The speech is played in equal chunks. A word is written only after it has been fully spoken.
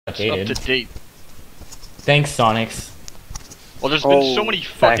Up to date. Thanks, Sonics. Well, there's been so many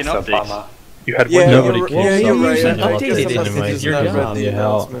fucking updates. Obama. You had nobody you're right. I Updated did messages your never job. read the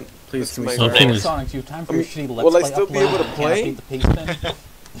announcement. Please, can we start? Sonics, you have time for your shitty let's Will I play still be able to play?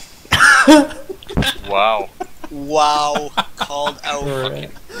 Wow. Wow. Called out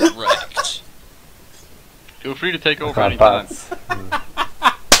fucking wrecked. Feel free to take over anytime.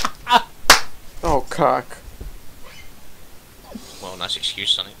 Oh, cock. Well, nice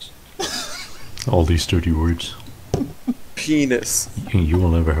excuse, Sonics. All these dirty words. Penis. You will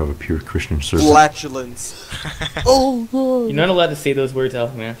never have a pure Christian servant. Flatulence. Oh, God. You're not allowed to say those words out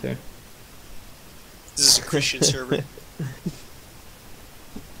after. This is a Christian server.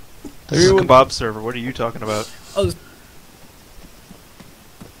 This is a kebab server. What are you talking about? Oh,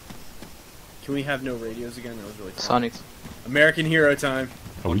 can we have no radios again? That was really fun. Sonics. American Hero time.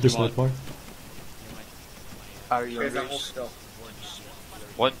 Are we the slide bar? Are you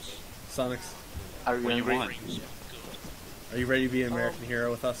What? Sonics, Are you What do you want? are you ready to be an American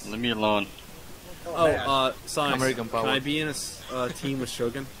Hero with us? Leave me alone. Oh, Sonics, American Power. can I be in a team with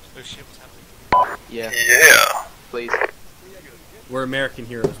Shogun? Yeah. Yeah. Please. We're American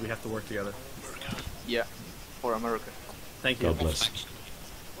heroes. We have to work together. Yeah. For America. Thank you. God bless.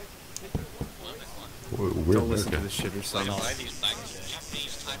 We're Don't listen to America. this shit or something.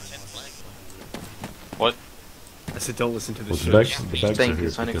 What? I said don't listen to Well, this the shit. bags are Thank here you,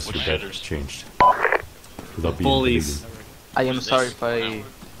 Sonic. because your What bag shitters? has changed. Without being Bullies. illegal. I am sorry if I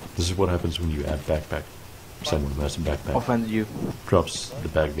This is what happens when you add backpack. Someone who has a backpack offended you. drops the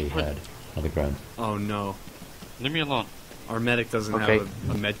bag they had on the ground. Oh no, Leave me alone. our medic doesn't Okay. have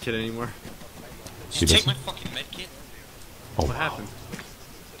a med kit anymore. He Did you take my doesn't? fucking medkit? Oh, What happened?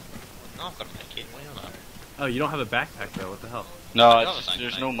 No, I've got a medkit. Why not? Oh, you don't have a backpack though. What the hell? No, it's,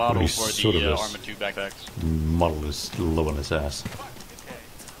 there's no model He's for sort of the a Arma 2 backpacks. Model is low on his ass.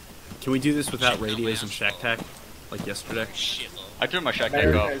 Can we do this without radios and shack tack, like yesterday? I turned my shack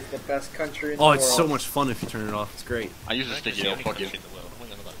deck off. is the best country in Oh, it's so much fun if you turn it off. It's great. I use a sticky note, fuck you.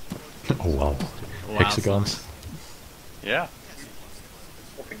 Oh wow. Wow, Hexagons. Yeah.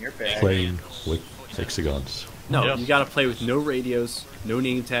 Playing with hexagons. No, Yes. you gotta play with no radios, no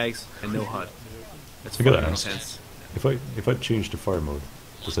name tags, and no HUD. That's I gotta fucking ask. intense. If I change to fire mode,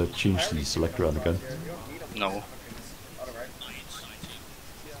 does that change the selector on the gun? No.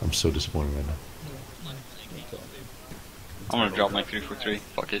 I'm so disappointed right now. I'm gonna drop my 343.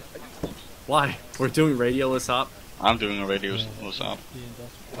 Fuck it. Why? We're doing radioless op. I'm doing a radio stop.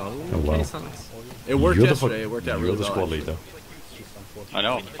 Oh, Oh, wow. okay, Sonics. It worked You're the yesterday. It worked out You're really the well. squad actually. leader. I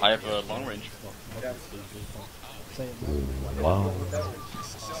know. I have a long range. Wow.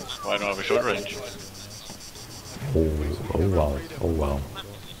 Well, I don't have a short range. Oh wow. Oh wow.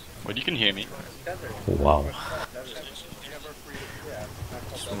 But you can hear me. Oh wow.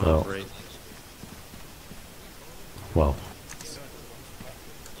 Just wanna Well. operate. Wow.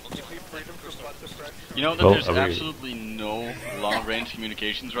 You know that Well, there's are we- absolutely no long range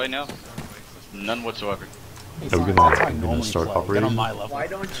communications right now? None whatsoever. Are we gonna start operating? Why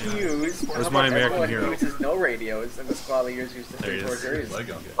don't you use? Where's my American Hero? Uses no radios, and the squad leaders use the There he is. areas.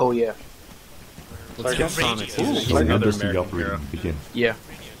 Oh yeah. Let's get Sonics. Ooh, He's when another does the American hero. operating begin? Yeah.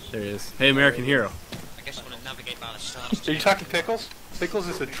 There he is. Hey, American Hero. I guess I'm gonna navigate by the stars. Are you talking Pickles? Pickles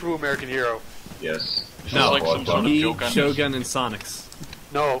is a true American hero. Yes. This No, is like some sort of he, joke on Shogun, and Sonics.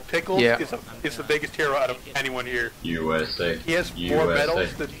 No, Pickles Yeah. is the biggest hero out of anyone here. USA. He has more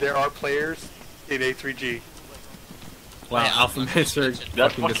medals than there are players in A3G. Wow, Alphabets are That fucking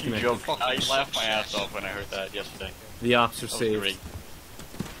fucking disconnected. joke. I laughed my ass off when I heard that yesterday. The ops are That was saved. great.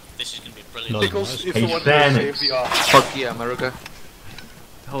 This is gonna be brilliant. Pickles is the one who saved the off. Fuck yeah, America.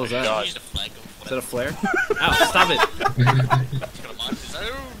 What the hell is that? God. Use the flag gun for Is that a flare? Ow, stop it! He's gonna mind his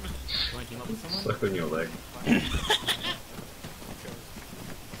own. Stuck on your leg.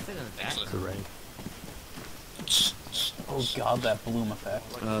 Excellent. Oh god, that bloom effect.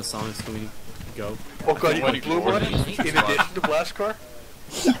 Sonics, can we go? Oh god, you Waiting can blue for one orders. in addition to Blast Car?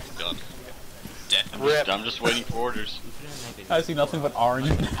 God. Death. Rip. I'm just waiting for orders. I see nothing but orange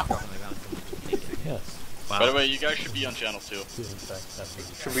now. By the way, you guys should be on channel 2.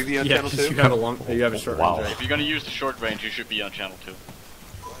 Should we be on Yeah, channel 'cause 2? you have a long, you have a short Wow. range, If you're gonna use the short range, you should be on channel 2.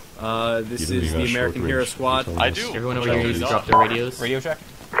 right? This You don't is even the have American short Hero range. Squad. You're I telling do. us. Everyone over Which I here do needs to not. drop their radios. Radio check?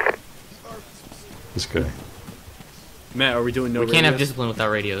 This guy. Matt, are we doing no We can't have radios? discipline without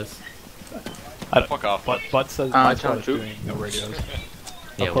radios. Fuck off. Butt says my squad is true. doing no radios.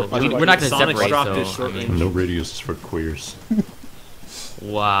 Yeah, well, we're not gonna Sonic separate, dropped so, his short I mean, range. No radios is for queers.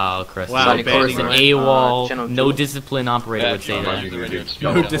 wow, Chris. Wow, Sonic banning person, right? AWOL, channel no two. discipline operator Yeah, would say channel that.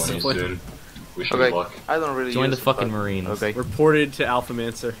 two. No discipline. Wish me luck. I don't really Join the use it, fucking but- Marines. Okay. Reported to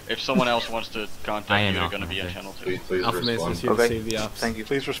Alphamancer. If someone else wants to contact I you, am they're gonna be Alpha on channel 2. Please Alphamancer's respond. here to Okay. save the ops. Thank you.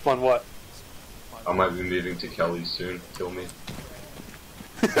 Please respond what? I might be moving to Kelly soon. Kill me,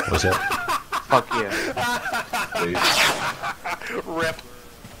 What's that? Fuck yeah. please. Rip.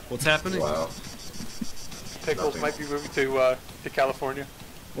 What's happening? Wow. Pickles Nothing. might be moving to California.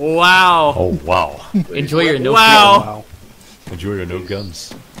 Wow. Oh wow! Enjoy your no Wow. Wow. Enjoy your no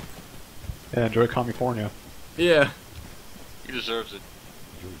guns. Yeah, enjoy California. Yeah. He deserves it.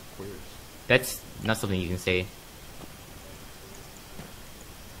 That's not something you can say.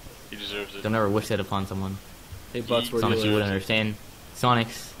 He deserves it. Don't ever wish that upon someone. Hey, Butts, where do Sonics, you you live? wouldn't understand.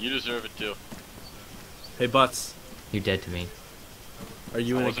 Sonics, You deserve it too. Hey, Butts, you're dead to me. are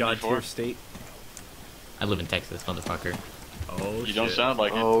you I in a wasn't god before. tier state? I live in Texas, motherfucker. Oh, You shit. don't sound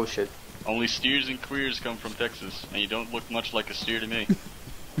like it. Oh shit. Only steers and queers come from Texas, and you don't look much like a steer to me.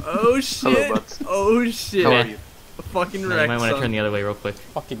 Oh, shit. Hello, Butts. Oh, shit. How Man. are you? A fucking No, wreck, you might want to son. turn the other way real quick.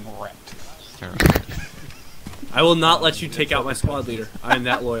 Fucking wrecked. Just turn around. I will not let you take out my squad leader. I am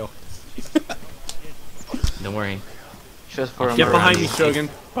that loyal. Don't worry. Just for a Get Around behind you. me, Shogun.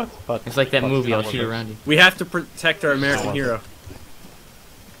 But It's like that Butts movie, not I'll one shoot of those. around you. We have to protect our American hero.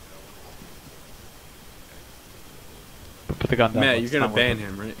 Put the gun down. Matt, Butts. you're gonna Not ban worth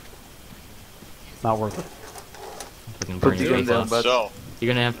him, right? it. Not worth it. Fucking Put burn the your gun face down, off. Butts. So,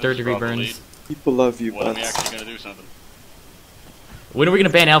 You're gonna have this third is degree probably burns. People love you, when are we Butts. actually gonna do something? When are we gonna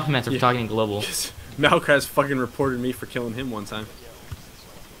ban Alphamancer for Yeah. talking global? Malkraz fucking reported me for killing him one time.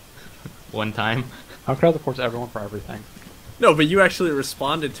 One time. How could I report to everyone for everything? No, but you actually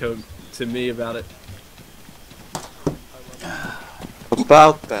responded to me about it.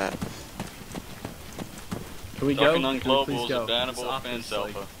 About that. Can we go? Talking on Can we global please is go? a bannable This op offense, is,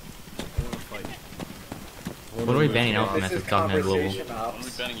 like, Alpha. I wanna fight. When are we banning Yeah. Alphamancer This for is talking on global? conversation I'm only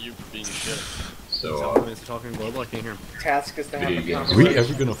ops. banning you for being a shit. So, Alphamancer talking global? I can't hear him. Task is to have a Video games. Are we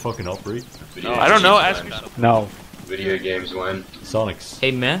conversation. ever gonna fucking operate? video I don't know, games ask when? me No. Video games when? Sonics.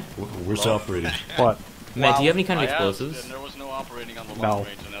 Hey, Matt? Where's operating? What? Matt, do you have any kind I of asked, explosives? and there was no operating on the No. long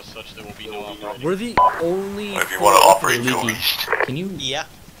range, and as such, there will be no operating. We're the only. If you want to operate, Leaky. go east. Can you Yeah.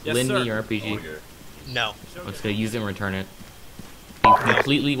 Yes, lend sir. me your RPG? Okay. No. I'm just gonna use it and return it. In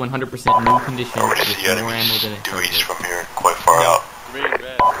completely 100% new condition with more ammo than it comes with. from here, quite far out. Green,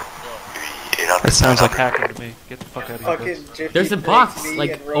 red, go. It sounds like hacking to me. Get the fuck out of here. Fucking Butts. Jiffy There's a breaks box, me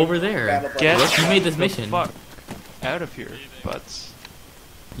like, and wrote over there. battle buddy. Get Look, you made this the mission. fuck out of here, Butts.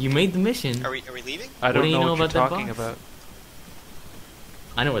 You made the mission. Are we leaving? I What don't do you know know what you're about that talking box? about.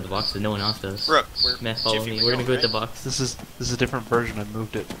 I know where the box is, no one else does. Brooke, we're Matt, follow Jiffy, me. We're gonna go right? with the box. This is a different version. I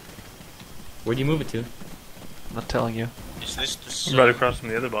moved it. Where'd you move it to? I'm not telling you. Is this the Right across from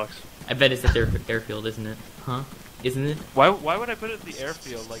the other box. I bet it's at their airfield, isn't it? Huh? Isn't it? Why would I put it in the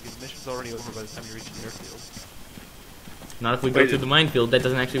airfield? Like his mission's already over by the time you reach the airfield. Not if we go Wait, through the minefield. That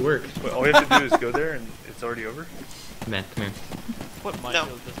doesn't actually work. Wait, all we have to do is go there and it's already over? Matt, come here. What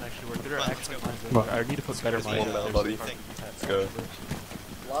minefield doesn't actually work? There are Well, actually let's minefields. I need to put better One minefields. bell, Buddy. Let's go.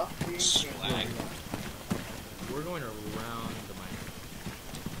 Lofty. swag? We're going around the mine.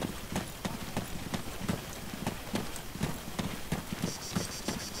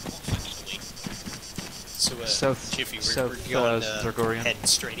 So, South- Jiffy, we're south, going Zargorian. heading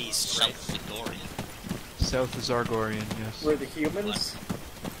straight east, right? South South is Zargorian, yes. We're the humans.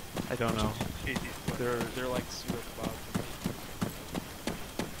 I don't know. They're like pseudo clouds.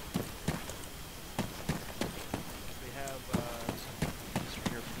 They have some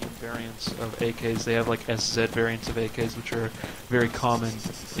Eastern European variants of AKs. They have like SZ variants of AKs, which are very common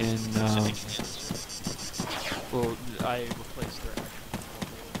in. Well, I replaced their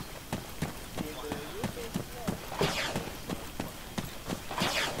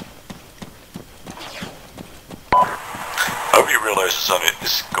I hope you realize the sun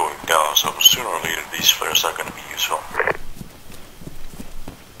is going down, so sooner or later these flares are going to be useful.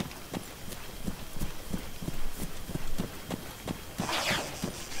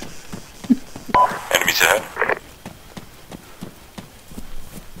 Enemies ahead.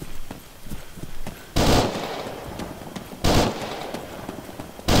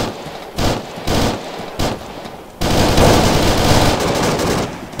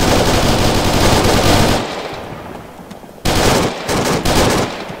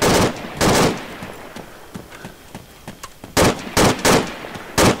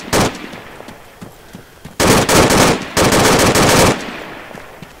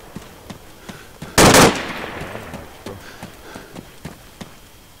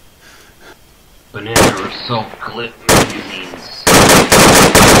 Banana assault clip magazines.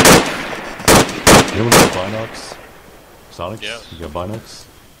 You ever got Binox? Sonics? Yeah. You got Binox?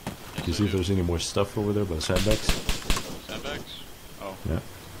 Do you see if there's any more stuff over there by the sandbags? Sandbags? Oh. Yeah.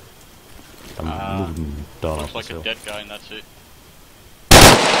 I'm moving down Looks off like the a hill. dead guy and that's it.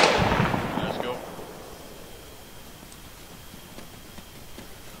 Let's go.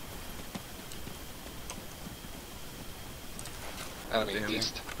 Enemy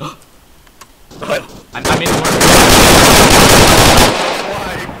east. I'm in the mortar.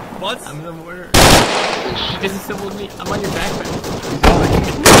 What? I'm in the mortar. You disassembled me. I'm on your backpack.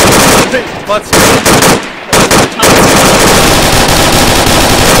 Butts.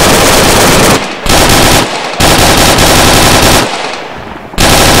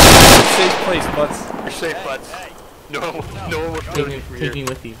 Safe place, Butts. You're safe, Butts. No one will shoot you from Take here. me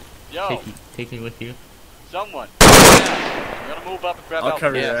with you. Yo, Take me with you. someone. You gotta move up and grab I'll out.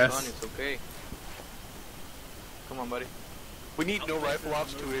 cover your Yeah, ass. Son, it's okay. Come on, buddy. We need no rifle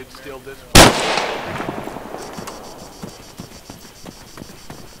ops to instill this.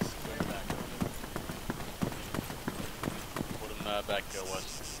 Put him back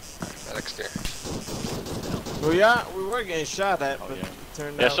west. That exterior. Well, yeah, we were getting shot at, Oh, but yeah. it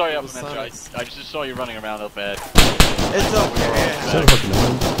turned Yeah, out sorry, it I was just saw you running around up bad. It's okay. Is that a fucking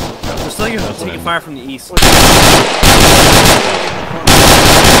island? We're still That's taking fine. fire from the east.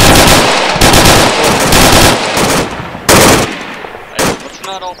 Hey, let's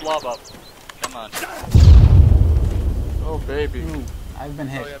not all blob up. Come on. Oh, baby. I've been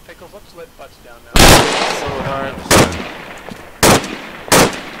hit. Oh yeah, Pickles, let's let Butts down now. So hard.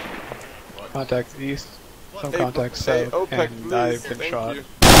 Contact east. Some Hey, contact hey, south, OPEC, and please. I've been Thank shot. you.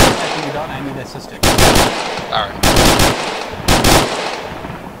 If you don't, I need assistance. Alright.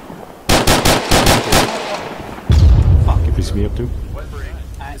 Fuck. You piece me up too?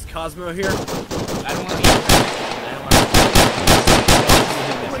 Is Cosmo here? I don't want to be.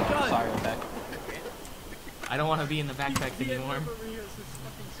 Oh my god. Sorry, Beck. I don't want to be in the backpack anymore.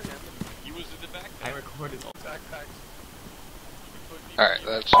 He was in the back. I recorded all. Alright,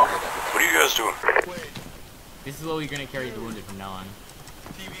 that's so good. What are you guys doing? This is what we're gonna carry the wounded from now on.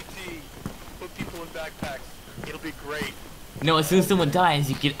 TVT. Put people in backpacks. It'll be great. No, as soon as someone dies,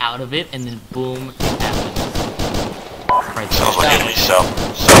 you get out of it, and then boom, it happens. Right Sounds there. like enemy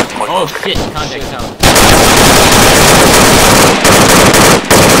south. South point. Oh shit! Contact south.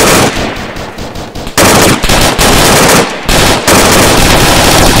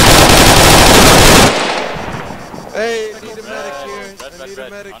 Hey, I need a medic here. Red, I red, need a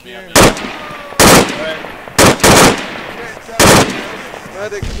red. medic On me, here. on me.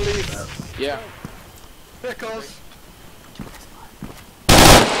 Medic, please. Yeah. Pickles!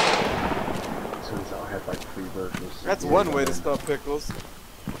 That's one way to stop pickles.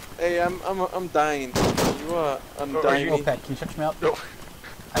 Hey, I'm dying. You I'm dying. Oh, Pet, can you touch me up? No.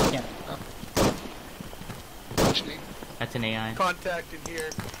 I can't. That's an AI. Contact in here.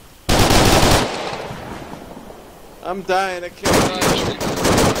 I'm dying. I can't.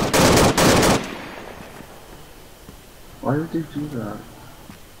 Why would they do that?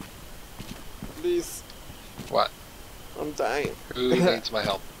 Please. What? I'm dying. Who needs my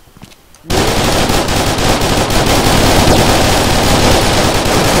help?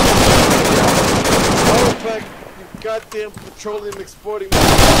 Oh, back, you goddamn petroleum exporting.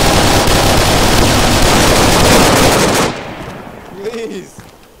 Please.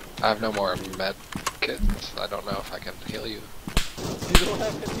 I have no more med kits. I don't know if I can heal you. You don't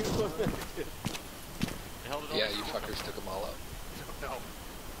have any more medikits. Yeah, you fuckers took them all out. No.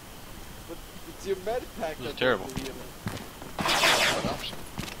 But it's your med pack. This is terrible. What option?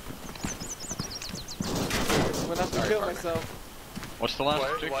 I'm gonna have to Sorry, kill partner. myself. What's the last Why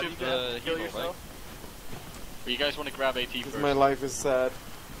objective? do you have to kill Helo, right? yourself? But you guys want to grab AT Because first. my life is sad.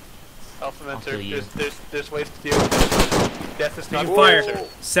 Alpha I'll kill you. there's ways to deal with this. Death is not Taking fire. Whoa.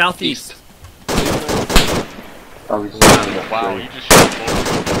 Southeast. Oh, he's Wow, you just shot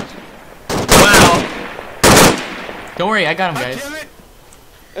both. Wow. Don't worry, I got him, God guys. damn it!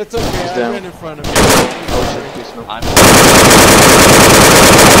 It's okay, I down. ran in front of you. I'm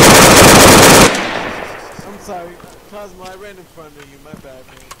I'm sorry. Cosmo, I ran in front of you. My bad,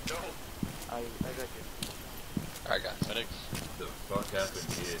 man. No. I got you. Alright, guys. medics. the fuck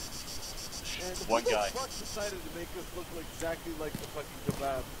happened here? And One who the guy. fuck decided to make us look exactly like the fucking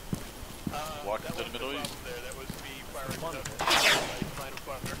kebab? Walk that into the wasn't Middle problem East. there. That was me firing Fun. stuff.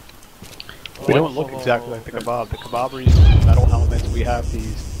 We don't look exactly like the kebab. The kebab are using metal helmets. We have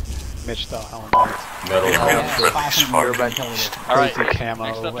these Mitch-style helmets. Metal Classic helmet. Urban Killer. Alright, Crazy next camo,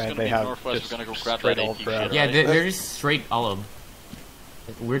 up is and gonna they be have Northwest. just We're gonna go grab straight that old AT bread. shit. Yeah, right? they're just straight olive.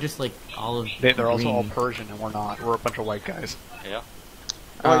 We're just like olive. They're also all green. Persian, and we're not. We're a bunch of white guys. Yeah.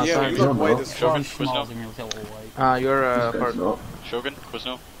 Oh yeah, sorry, you no, look no. white as fuck. Shogun, Smalls Quizno. and you're still white. You're These guys Shogun,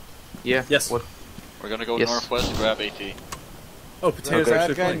 Quizno. Yeah. Yes. What? We're gonna go Yes. northwest and grab AT. Oh, potatoes are Bad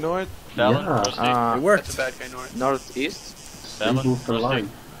actually guy playing. north. Fallon, Yeah. Rusty. It worked. That's a bad guy north. Northeast? They Fallon, moved the Rusty. line.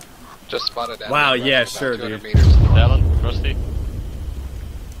 Just spotted out. Wow, yeah, sure, dude. Fallon, Rusty.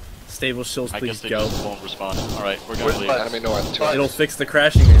 Stable shills, I please guess they go. just won't respond. Alright, we're gonna Where's leave. Bud? Enemy north. 200. It'll fix the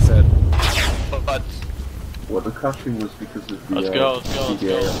crashing, they said. But Well, the crashing was because of the. Let's go, let's go, let's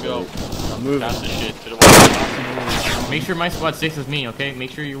go, let's go. I'm moving. Pass this shit to the west. Make sure my squad sticks with me, okay?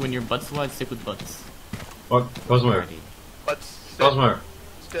 Make sure when you're butt squad, stick with butts. What? Cosmo. but sit Cosmo.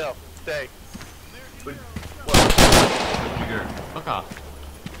 still. Stay. Fuck off.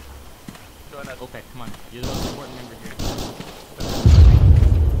 Join us. Okay, come on. You're the most important member here.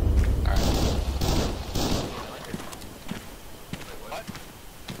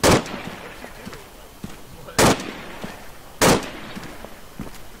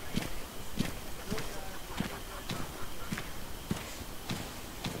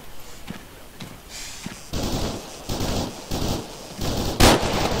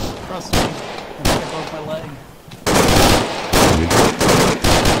 Trust me. I think I broke my leg.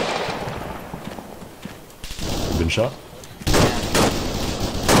 You been shot?